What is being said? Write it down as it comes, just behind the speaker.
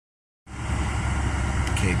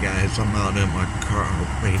Okay guys, I'm out in my car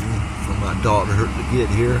waiting for my daughter to get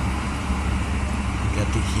here.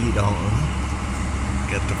 Got the heat on.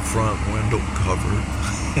 Got the front window covered.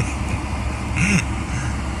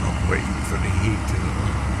 I'm waiting for the heat to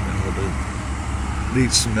at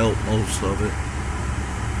least melt most of it.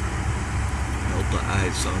 Melt the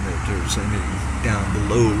ice on it if there's any down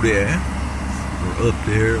below there. Or up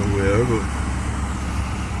there or wherever.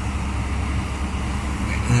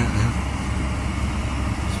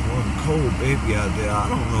 Cold baby out there. I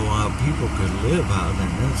don't know how people could live out in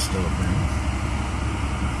that stuff, man.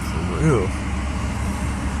 For real.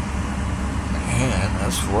 Man,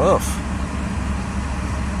 that's rough.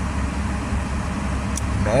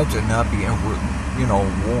 Imagine not being, you know,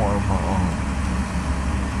 warm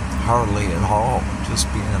hardly at all. Just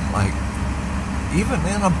being like, even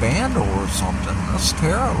in a bando or something. That's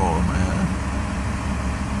terrible, man.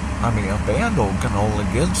 I mean, a bando can only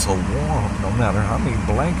get so warm no matter how many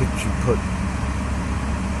blankets you put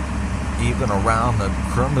even around the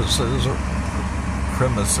crevices or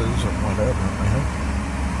whatever, man.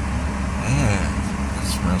 Man,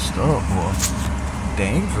 it's messed up. Well,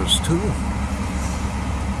 dangerous too.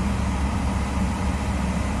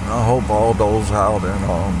 I hope all those out in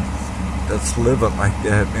that's living like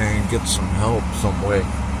that, man, get some help some way.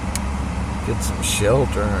 Get some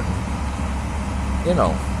shelter and, you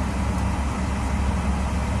know,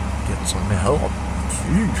 get some help.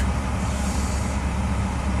 Jeez.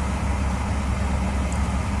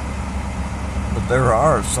 But there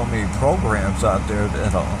are so many programs out there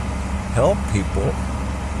that help people.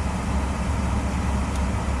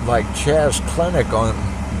 Like Chaz Clinic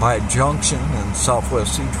by Junction in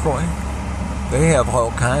Southwest Detroit. They have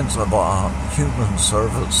all kinds of human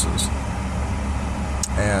services.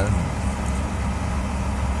 And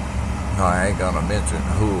no, I ain't gonna mention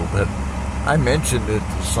who, but I mentioned it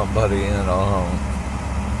to somebody, and a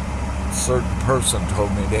certain person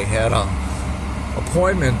told me they had an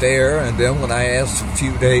appointment there, and then when I asked a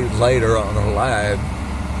few days later on a live,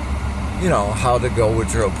 you know, how to go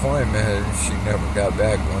with your appointment, she never got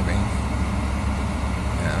back with me.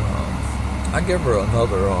 And I give her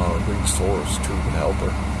another resource to help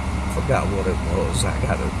her. Forgot what it was. I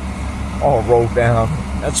got it all wrote down.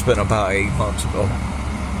 That's been about 8 months ago.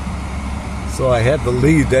 So I had to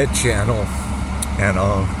leave that channel and,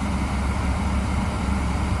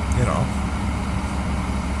 you know,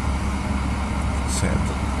 just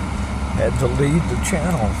had to leave the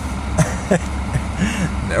channel.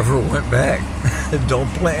 Never went back.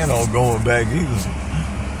 Don't plan on going back either.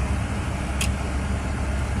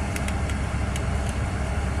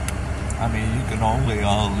 I mean, you can only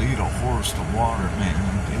lead a horse to water, man.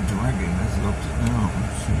 They drinking, it's up to them.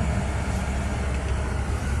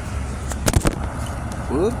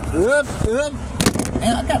 Whoop.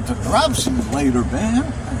 Man, I got the dropsies later, man.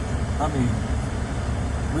 I mean,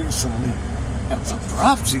 recently got some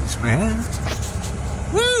dropsies, man.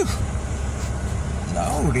 Woo!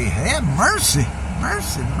 Lordy, have mercy.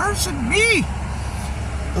 Mercy me.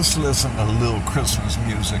 Let's listen to a little Christmas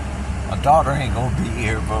music. My daughter ain't gonna be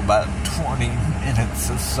here for about 20 minutes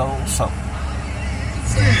or so.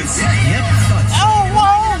 Yep.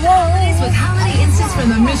 Holidays with Holiday Instants from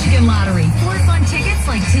the Michigan Lottery. 4 fun tickets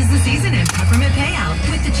like 'Tis the Season and Peppermint Payout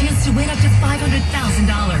with the chance to win up to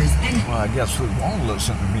 $500,000. And well, I guess we won't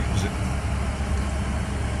listen to music.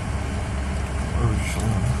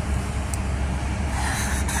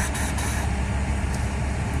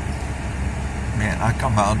 Man, I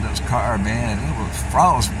come out in this car, man, it was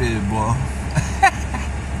frostbite, boy.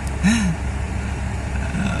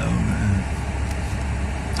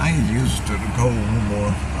 I ain't used to the cold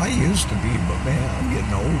anymore. I used to be, but man, I'm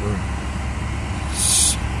getting older.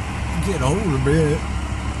 Get older, man.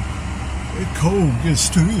 The cold gets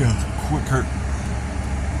to you quicker.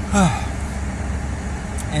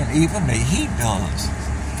 And even the heat does.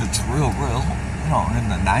 It's real, you know, in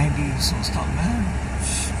the 90s and stuff, man.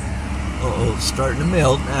 Uh-oh, it's starting to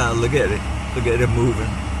melt now. Look at it. Look at it moving.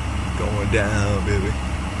 Going down, baby.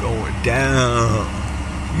 Going down.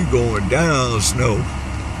 You going down, snow.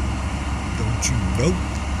 Don't you know?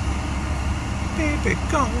 Baby,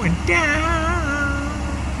 going down.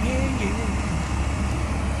 Yeah.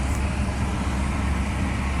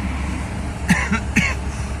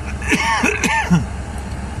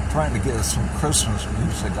 Trying to get some Christmas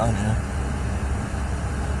music on here.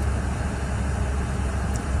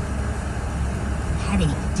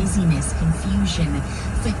 Headache, dizziness, confusion,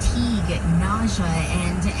 fatigue, nausea,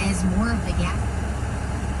 and as more of the gas.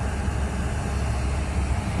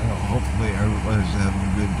 Well, hopefully everybody's having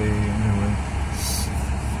a good day anyway.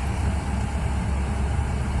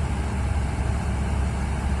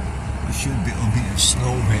 I should build me a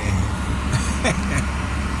snowman.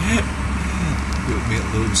 Build me a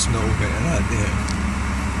little snowman out there.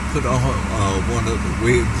 Put on one of the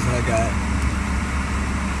wigs I got.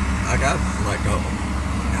 I got like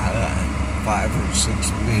 5 or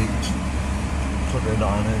 6 wigs. Put it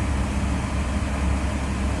on it.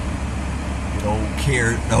 Get old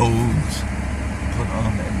carrot nose. Put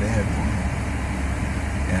on that bad one.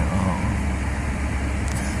 And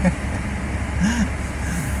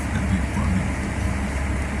that'd be funny.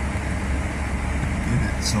 Get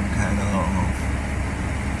it some kind of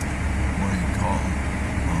what do you call it?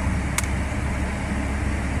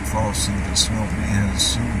 Frosty the Snowman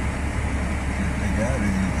suit. If they got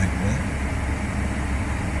anything like that.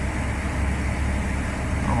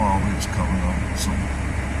 I'm always coming up with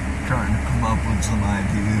trying to come up with some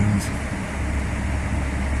ideas.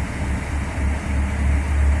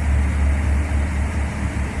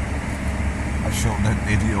 I showed that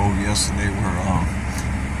video yesterday where,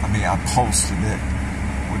 I posted it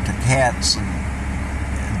with the cats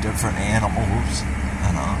and different animals,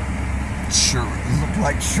 and sure, it looked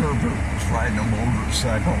like Sherbert was riding a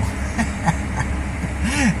motorcycle,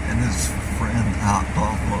 and his friend hopped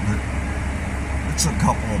off of it. It's a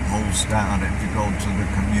couple of posts down. If you go to the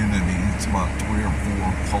community, it's about 3 or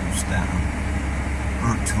 4 posts down,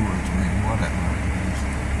 or 2 or 3, whatever it is.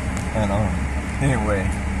 And anyway,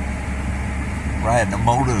 riding a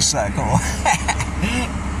motorcycle.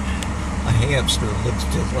 A hamster looks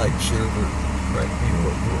just like Sherbert. Right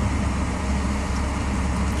here.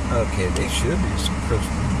 Okay, they should be some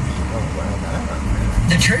Christmas music all around that.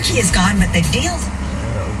 The turkey is gone, but the deals.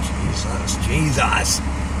 Oh, Jesus.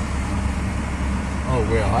 Oh,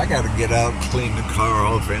 well, I got to get out and clean the car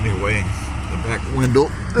off anyway. The back window.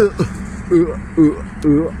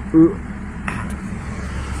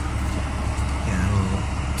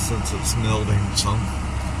 Yeah, since it's melting some.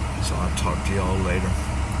 So I'll talk to y'all later.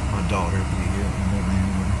 My daughter will be here in a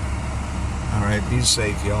minute. All right, be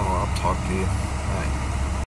safe, y'all. I'll talk to you. Bye.